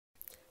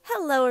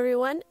Hello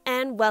everyone,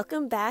 and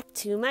welcome back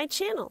to my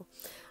channel.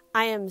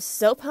 I am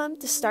so pumped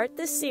to start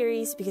this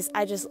series because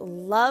I just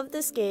love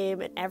this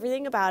game and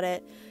everything about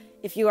it.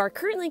 If you are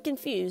currently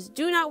confused,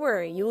 do not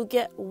worry, you will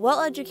get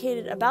well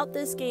educated about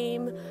this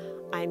game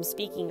I'm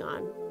speaking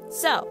on.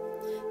 So,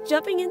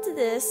 jumping into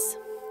this,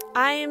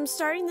 I am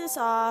starting this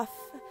off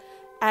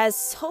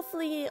as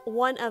hopefully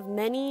one of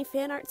many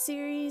fan art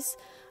series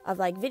of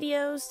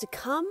videos to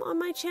come on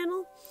my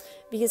channel,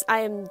 because I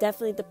am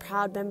definitely the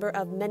proud member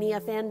of many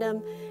a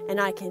fandom and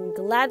I can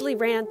gladly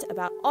rant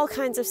about all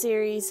kinds of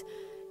series.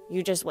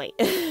 You just wait.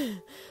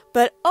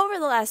 But over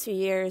the last few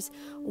years,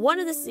 one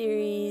of the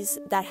series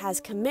that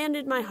has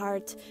commanded my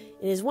heart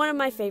and is one of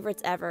my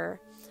favorites ever,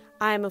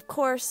 I am of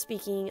course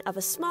speaking of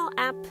a small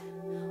app,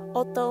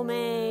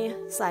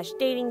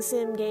 otome/dating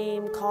sim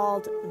game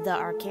called the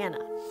Arcana.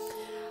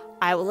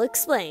 I will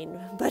explain,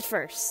 but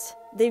first,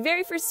 the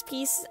very first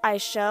piece I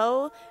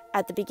show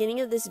at the beginning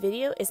of this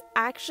video is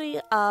actually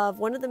of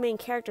one of the main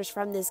characters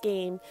from this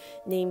game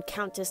named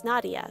Countess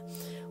Nadia,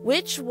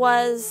 which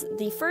was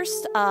the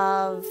first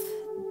of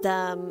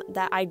them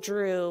that I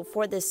drew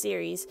for this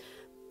series.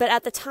 But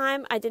at the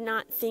time, I did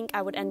not think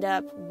I would end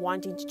up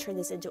wanting to turn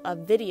this into a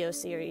video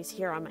series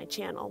here on my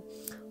channel.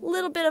 A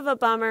little bit of a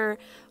bummer,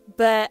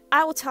 but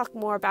I will talk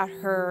more about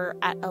her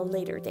at a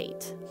later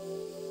date.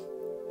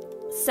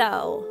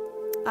 So,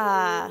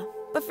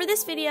 but for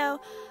this video,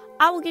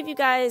 I will give you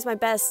guys my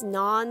best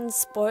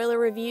non-spoiler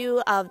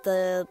review of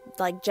the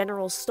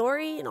general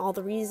story and all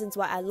the reasons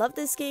why I love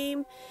this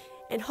game.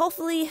 And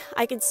hopefully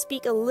I can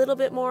speak a little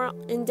bit more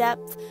in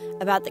depth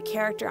about the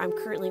character I'm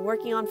currently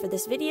working on for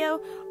this video,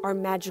 our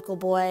magical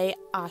boy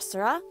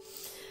Asra.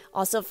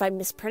 Also, if I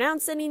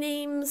mispronounce any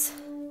names,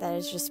 that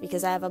is just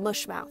because I have a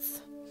mush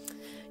mouth.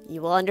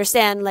 You will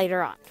understand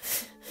later on.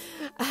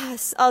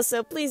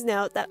 Also, please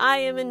note that I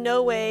am in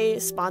no way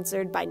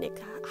sponsored by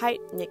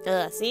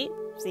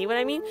see what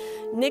I mean?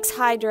 Nyx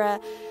Hydra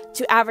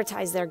to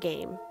advertise their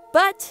game.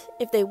 But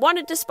if they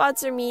wanted to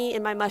sponsor me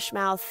in my mush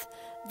mouth,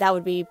 that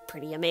would be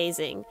pretty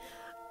amazing.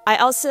 I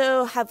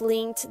also have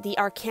linked the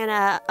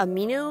Arcana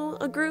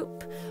Amino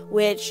group,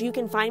 which you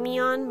can find me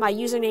on. My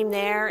username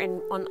there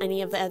and on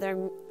any of the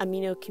other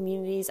Amino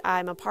communities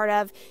I'm a part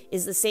of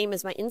is the same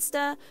as my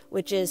Insta,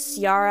 which is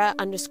Ciarra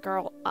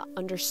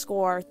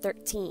underscore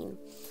 13.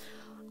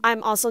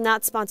 I'm also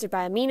not sponsored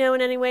by Amino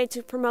in any way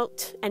to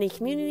promote any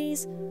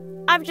communities.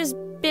 I've just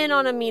been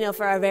on Amino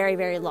for a very,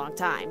 very long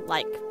time.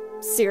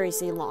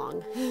 Seriously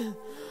long.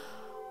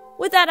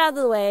 With that out of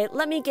the way,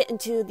 let me get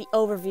into the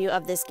overview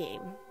of this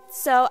game.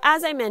 So,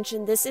 as I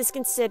mentioned, this is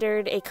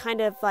considered a kind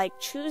of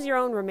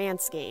choose-your-own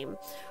romance game.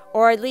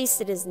 Or at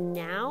least it is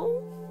now.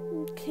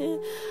 Okay.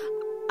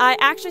 I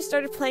actually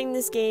started playing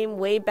this game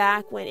way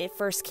back when it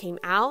first came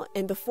out,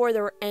 and before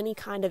there were any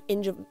kind of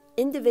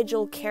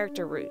individual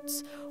character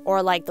routes,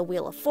 or the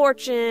Wheel of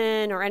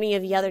Fortune, or any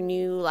of the other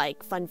new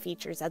fun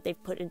features that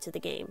they've put into the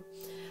game.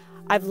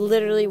 I've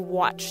literally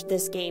watched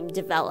this game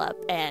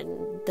develop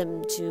and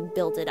them to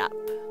build it up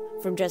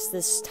from just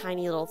this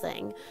tiny little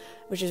thing,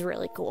 which is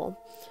really cool.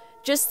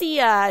 Just the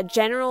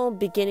general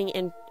beginning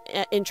and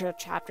intro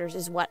chapters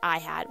is what I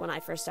had when I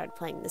first started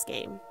playing this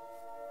game.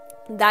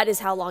 That is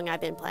how long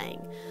I've been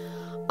playing.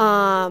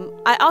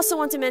 I also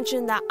want to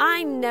mention that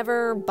I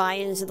never buy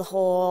into the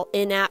whole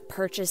in-app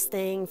purchase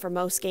thing for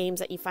most games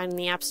that you find in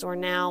the App Store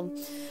now.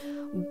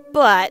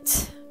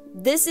 But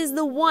this is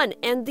the one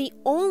and the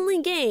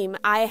only game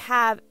I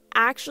have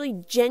actually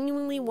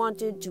genuinely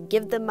wanted to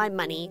give them my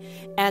money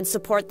and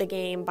support the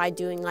game by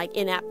doing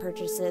in-app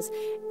purchases,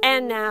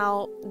 and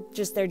now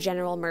just their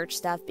general merch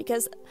stuff,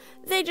 because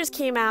they just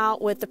came out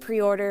with the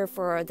pre-order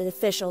for the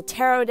official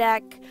tarot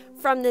deck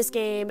from this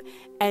game,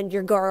 and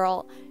your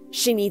girl,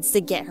 she needs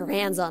to get her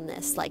hands on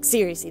this.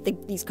 Seriously,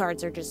 these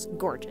cards are just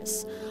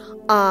gorgeous.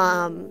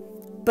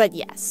 But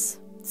yes,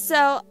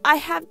 so I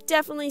have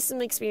definitely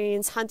some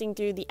experience hunting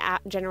through the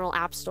general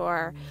app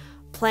store,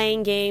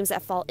 playing games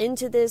that fall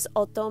into this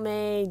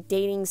otome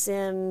dating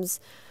sims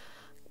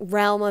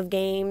realm of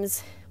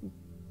games,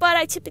 but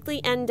I typically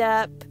end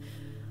up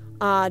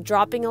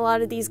dropping a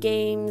lot of these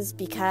games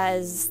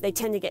because they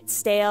tend to get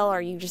stale, or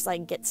you just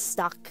get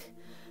stuck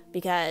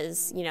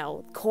because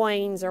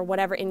coins or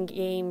whatever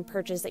in-game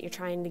purchase that you're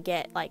trying to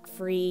get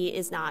free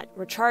is not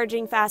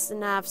recharging fast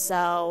enough,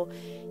 so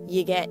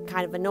you get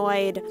kind of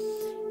annoyed.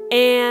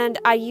 And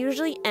I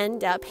usually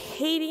end up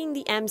hating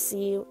the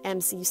MC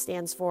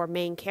stands for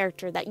main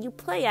character that you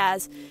play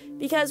as,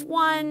 because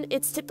one,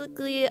 it's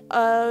typically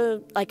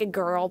a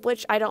girl,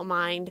 which I don't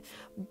mind,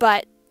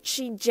 but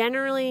she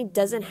generally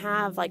doesn't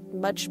have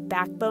much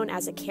backbone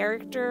as a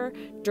character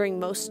during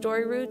most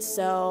story routes,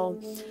 so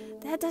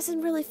that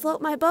doesn't really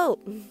float my boat.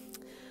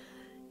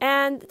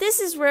 And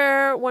this is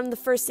where one of the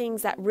first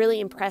things that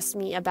really impressed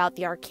me about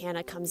the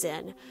Arcana comes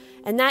in.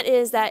 And that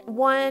is that,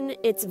 one,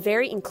 it's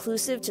very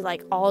inclusive to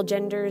all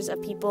genders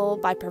of people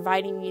by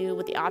providing you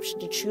with the option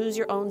to choose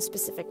your own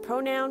specific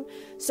pronoun.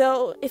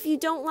 So if you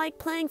don't like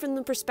playing from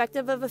the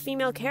perspective of a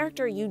female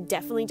character, you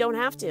definitely don't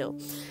have to.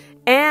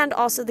 And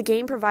also the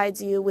game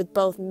provides you with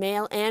both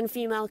male and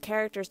female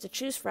characters to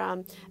choose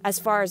from as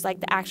far as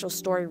like the actual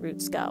story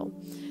routes go.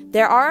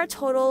 There are a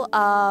total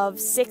of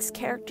 6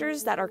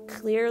 characters that are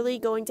clearly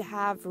going to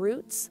have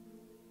roots.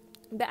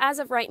 But as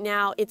of right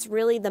now, it's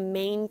really the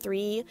main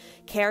 3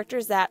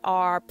 characters that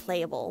are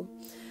playable.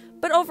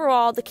 But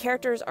overall, the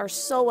characters are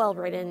so well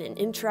written and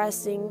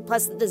interesting.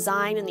 Plus the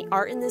design and the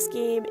art in this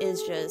game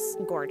is just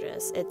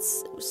gorgeous.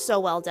 It's so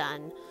well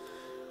done.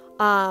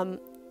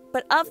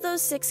 But of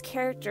those 6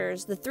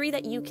 characters, the 3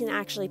 that you can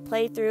actually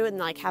play through and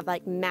like have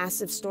like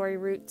massive story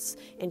routes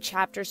and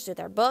chapters to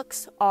their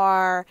books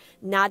are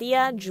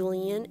Nadia,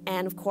 Julian,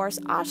 and of course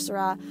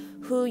Asra,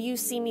 who you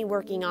see me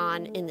working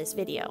on in this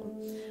video.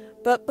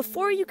 But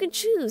before you can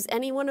choose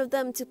any one of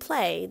them to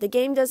play, the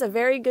game does a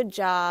very good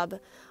job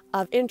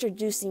of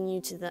introducing you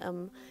to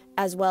them,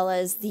 as well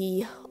as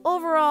the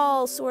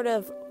overall sort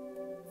of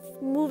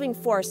moving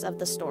force of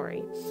the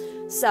story.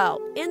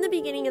 So, in the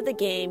beginning of the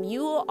game,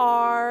 you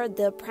are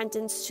the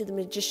apprentice to the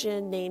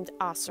magician named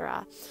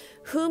Asra,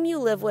 whom you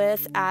live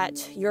with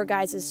at your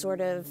guys'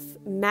 sort of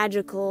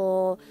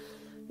magical,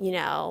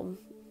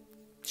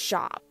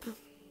 shop.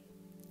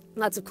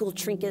 Lots of cool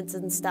trinkets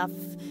and stuff,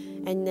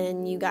 and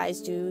then you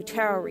guys do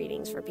tarot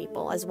readings for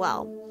people as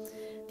well.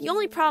 The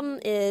only problem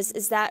is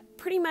that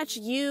pretty much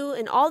you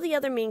and all the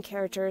other main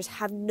characters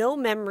have no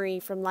memory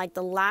from like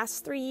the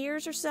last 3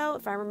 years or so,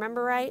 if I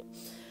remember right.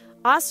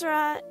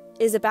 Asra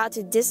is about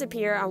to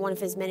disappear on one of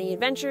his many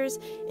adventures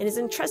and is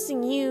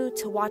entrusting you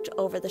to watch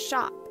over the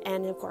shop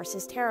and of course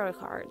his tarot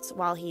cards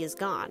while he is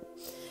gone.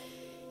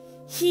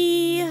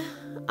 He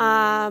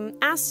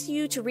asks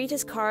you to read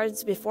his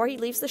cards before he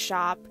leaves the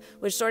shop,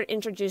 which sort of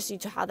introduces you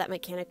to how that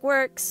mechanic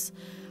works,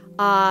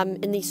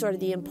 and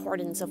the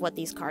importance of what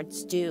these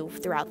cards do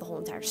throughout the whole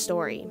entire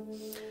story.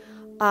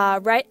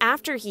 Right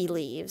after he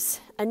leaves,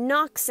 a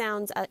knock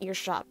sounds at your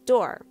shop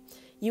door.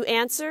 You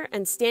answer,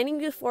 and standing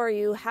before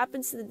you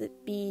happens to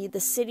be the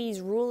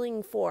city's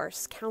ruling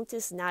force,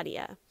 Countess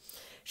Nadia.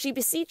 She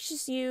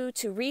beseeches you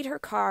to read her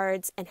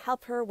cards and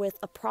help her with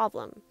a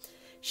problem.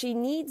 She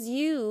needs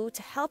you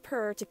to help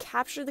her to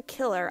capture the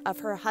killer of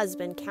her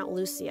husband, Count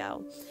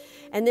Lucio.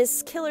 And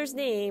this killer's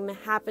name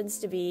happens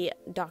to be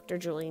Dr.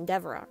 Julian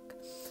Deverock.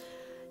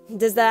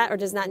 Does that or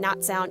does that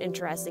not sound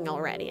interesting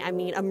already? I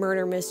mean, a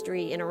murder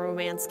mystery in a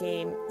romance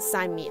game,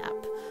 sign me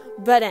up.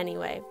 But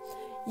anyway,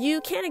 you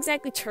can't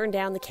exactly turn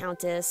down the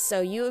Countess,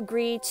 so you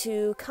agree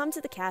to come to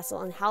the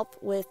castle and help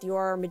with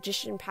your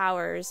magician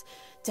powers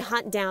to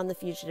hunt down the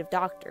fugitive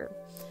doctor.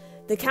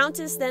 The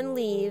Countess then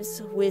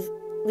leaves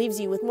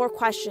you with more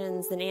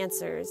questions than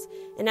answers,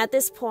 and at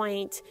this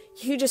point,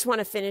 you just want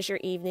to finish your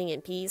evening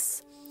in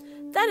peace.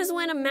 That is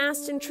when a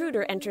masked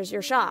intruder enters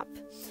your shop,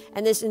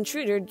 and this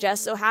intruder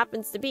just so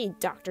happens to be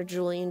Dr.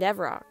 Julian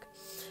Deverock.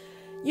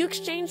 You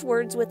exchange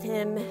words with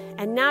him,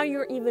 and now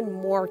you're even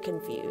more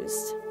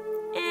confused.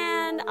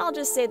 And I'll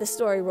just say the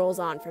story rolls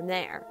on from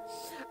there.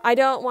 I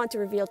don't want to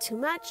reveal too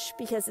much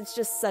because it's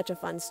just such a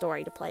fun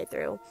story to play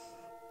through.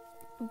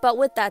 But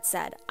with that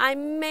said, I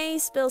may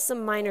spill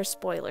some minor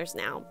spoilers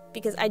now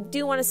because I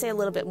do want to say a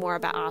little bit more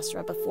about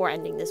Asra before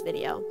ending this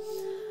video.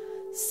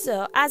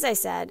 So, as I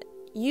said,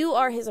 you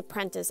are his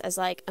apprentice as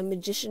like a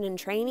magician in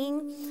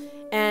training,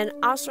 and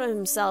Asra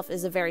himself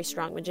is a very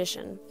strong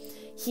magician.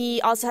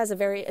 He also has a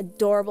very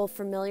adorable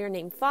familiar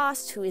named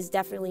Faust, who is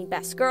definitely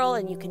best girl,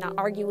 and you cannot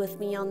argue with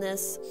me on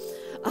this.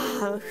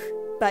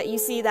 But you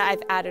see that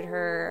I've added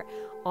her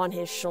on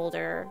his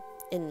shoulder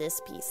in this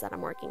piece that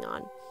I'm working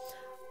on.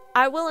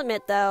 I will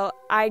admit, though,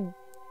 I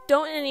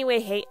don't in any way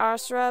hate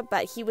Asra,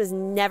 but he was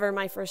never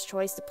my first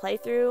choice to play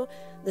through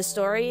the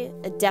story,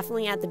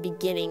 definitely at the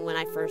beginning when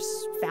I first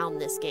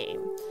found this game.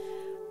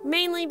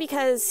 Mainly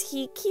because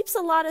he keeps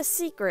a lot of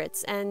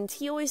secrets, and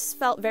he always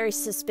felt very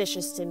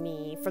suspicious to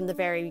me from the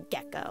very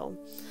get-go.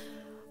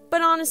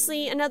 But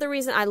honestly, another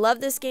reason I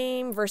love this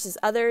game versus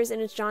others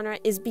in its genre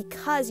is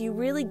because you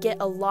really get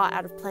a lot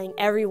out of playing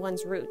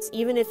everyone's roots,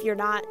 even if you're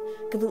not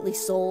completely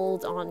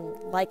sold on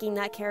liking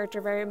that character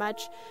very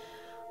much.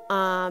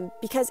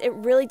 Because it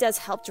really does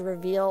help to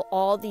reveal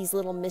all these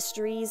little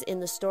mysteries in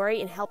the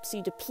story and helps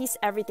you to piece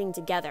everything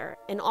together.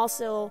 And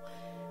also,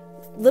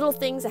 little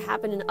things that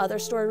happen in other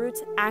story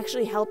routes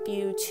actually help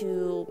you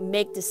to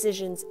make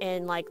decisions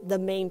in like the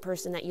main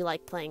person that you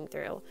like playing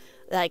through.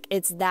 Like,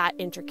 it's that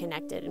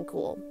interconnected and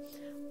cool.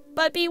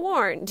 But be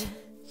warned,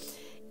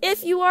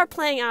 if you are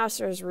playing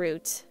Asra's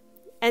route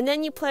and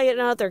then you play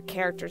another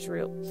character's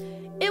route,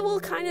 it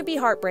will kind of be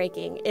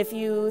heartbreaking if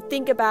you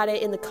think about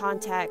it in the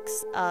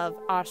context of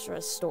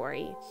Asra's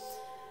story.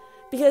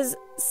 Because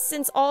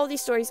since all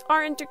these stories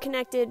are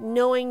interconnected,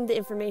 knowing the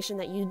information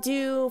that you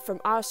do from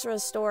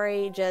Asra's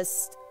story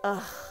just,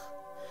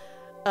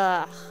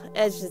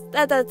 it's just,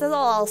 that's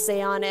all I'll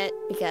say on it,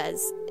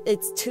 because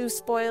it's too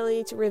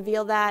spoily to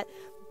reveal that,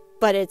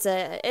 but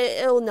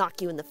it'll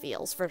knock you in the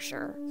feels for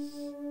sure.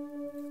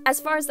 As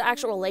far as the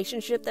actual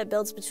relationship that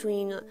builds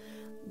between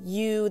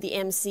you, the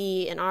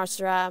MC, and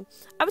Asra,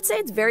 I would say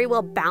it's very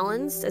well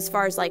balanced as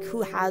far as like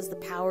who has the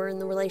power in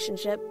the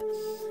relationship.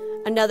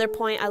 Another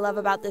point I love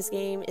about this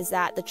game is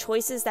that the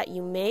choices that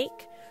you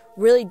make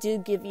really do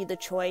give you the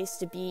choice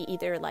to be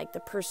either like the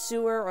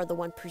pursuer or the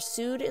one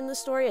pursued in the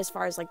story as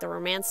far as like the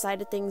romance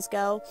side of things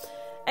go.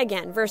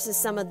 Again, versus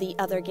some of the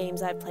other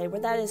games I've played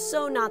where that is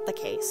so not the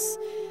case.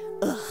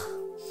 Ugh.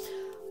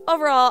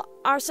 Overall,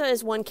 Asra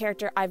is one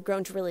character I've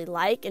grown to really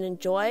like and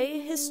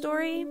enjoy his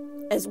story,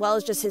 as well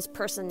as just his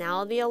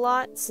personality a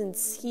lot,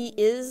 since he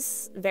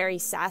is very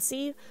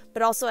sassy,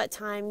 but also at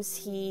times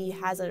he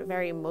has a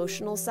very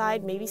emotional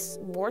side, maybe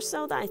more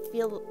so than I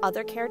feel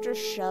other characters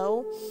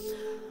show.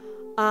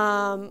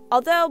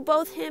 Although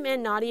both him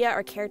and Nadia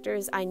are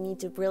characters I need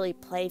to really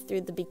play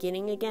through the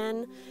beginning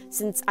again,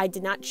 since I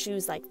did not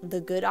choose like the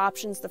good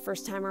options the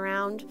first time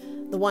around,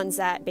 the ones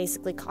that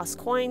basically cost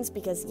coins,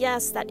 because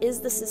yes, that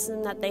is the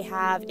system that they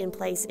have in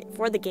place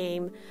for the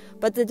game,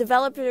 but the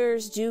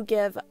developers do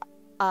give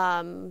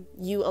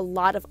you a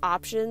lot of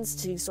options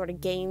to sort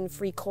of gain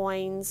free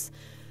coins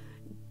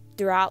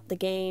throughout the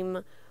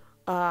game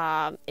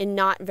in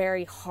not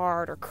very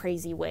hard or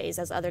crazy ways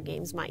as other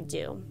games might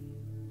do.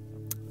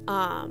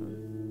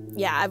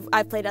 Yeah,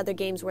 I've played other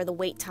games where the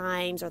wait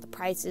times or the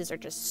prices are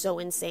just so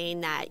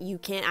insane that you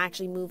can't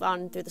actually move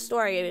on through the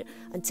story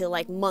until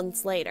like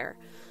months later.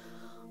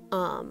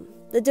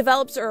 The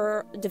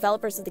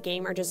developers of the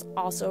game are just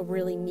also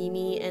really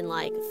memey and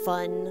like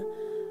fun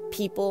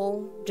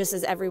people, just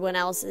as everyone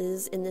else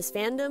is in this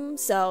fandom.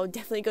 So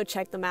definitely go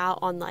check them out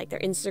on like their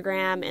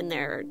Instagram and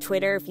their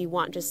Twitter if you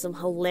want just some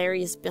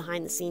hilarious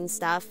behind the scenes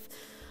stuff.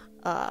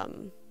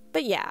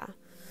 But yeah.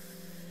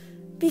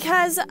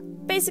 Because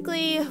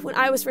basically, when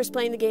I was first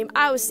playing the game,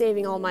 I was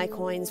saving all my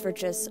coins for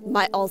just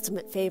my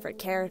ultimate favorite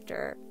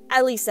character,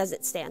 at least as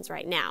it stands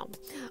right now,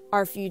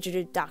 our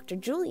fugitive Dr.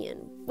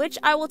 Julian, which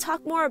I will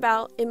talk more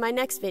about in my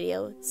next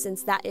video,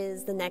 since that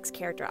is the next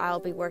character I'll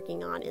be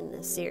working on in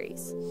this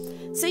series.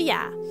 So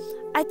yeah,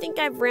 I think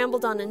I've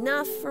rambled on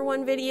enough for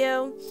one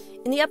video.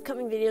 In the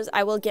upcoming videos,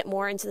 I will get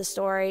more into the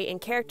story and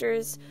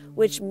characters,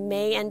 which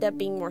may end up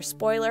being more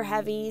spoiler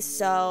heavy,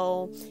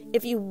 so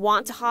if you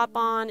want to hop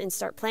on and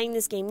start playing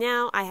this game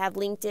now, I have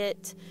linked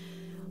it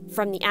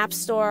from the App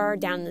Store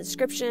down in the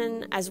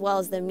description, as well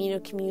as the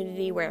Amino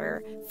community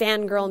where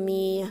fangirl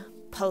me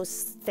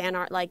posts fan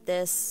art like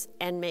this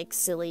and makes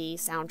silly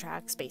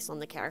soundtracks based on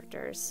the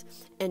characters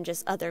and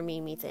just other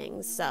memey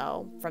things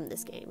from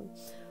this game.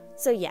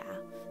 So yeah,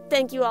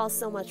 thank you all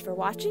so much for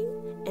watching,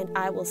 and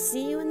I will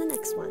see you in the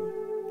next one.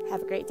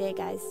 Have a great day,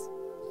 guys.